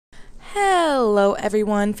Hello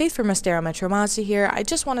everyone, Faith from Russ Darrow Metro Mazda here. I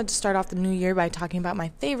just wanted to start off the new year by talking about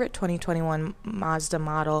my favorite 2021 Mazda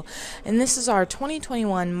model, and this is our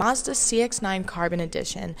 2021 Mazda CX-9 Carbon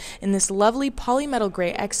Edition in this lovely polymetal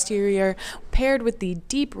gray exterior paired with the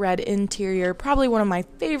deep red interior, probably one of my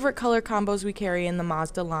favorite color combos we carry in the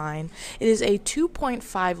Mazda line. It is a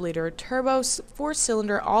 2.5-liter turbo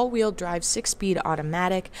 4-cylinder all-wheel drive 6-speed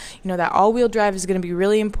automatic. You know that all-wheel drive is going to be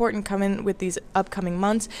really important coming with these upcoming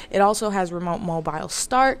months. It also has remote mobile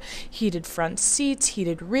start, heated front seats,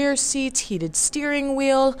 heated rear seats, heated steering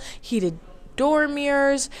wheel, heated door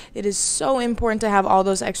mirrors. It is so important to have all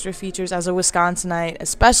those extra features as a Wisconsinite,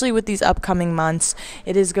 especially with these upcoming months.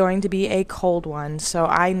 It is going to be a cold one, so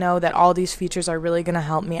I know that all these features are really going to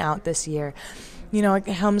help me out this year. You know, it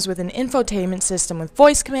comes with an infotainment system with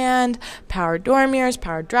voice command, power door mirrors,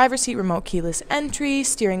 power driver seat, remote keyless entry,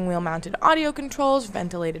 steering wheel mounted audio controls,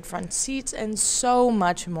 ventilated front seats, and so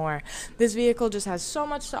much more. This vehicle just has so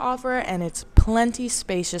much to offer, and it's plenty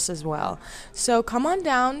spacious as well. So come on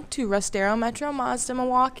down to Russ Darrow Metro Mazda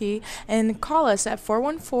Milwaukee and call us at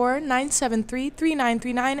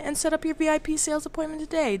 414-973-3939 and set up your VIP sales appointment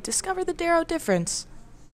today. Discover the Darrow difference.